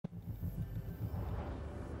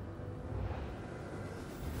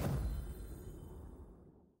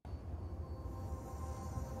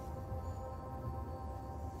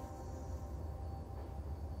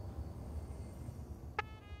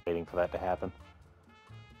waiting for that to happen.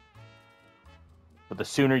 But the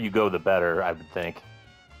sooner you go, the better, I would think.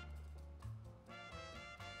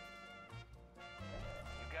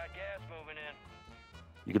 You got gas moving in.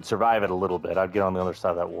 You could survive it a little bit. I'd get on the other side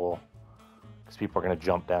of that wall. Because people are going to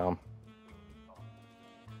jump down.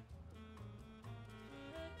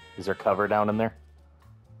 Is there cover down in there?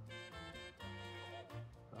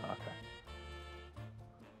 Okay.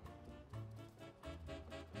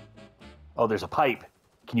 Oh, there's a pipe.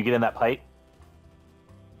 Can you get in that pipe?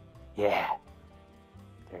 Yeah.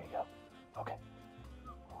 There you go. Okay.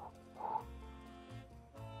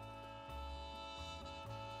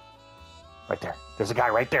 Right there. There's a guy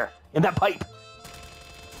right there. In that pipe.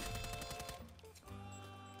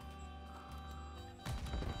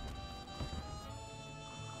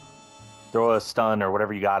 Throw a stun or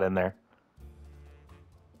whatever you got in there.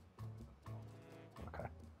 Okay.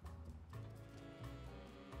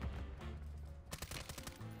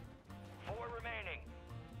 4 remaining.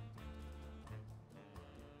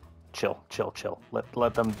 Chill, chill, chill.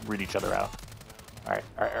 Let them read each other out. All right,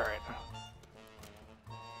 all right, all right.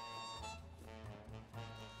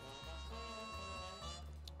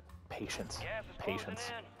 Patience, Gas is patience,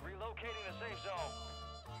 in. Relocating the safe zone.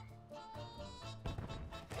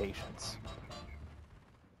 patience.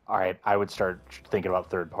 All right, I would start thinking about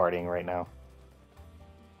third partying right now.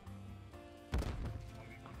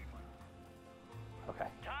 Okay.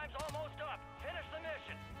 Time's almost up. Finish the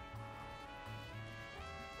mission.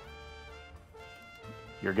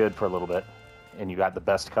 You're good for a little bit, and you got the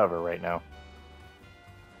best cover right now.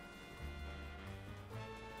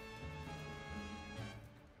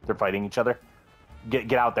 They're fighting each other.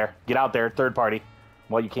 Get out there. Get out there, third party,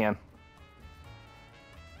 while you can.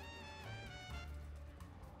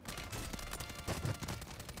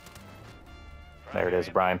 There it is,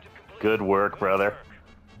 Brian. Good work, brother.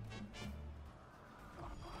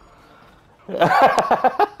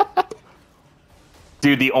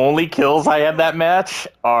 Dude, the only kills I had that match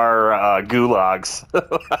are gulags.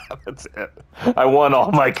 That's it. I won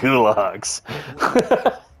all my gulags.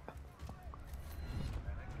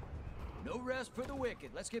 No rest for the wicked.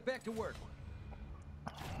 Let's get back to work.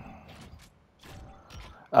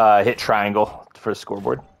 Hit triangle for a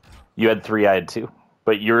scoreboard. You had 3, I had 2.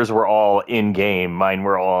 But yours were all in-game. Mine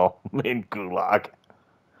were all in gulag.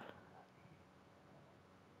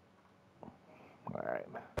 All right.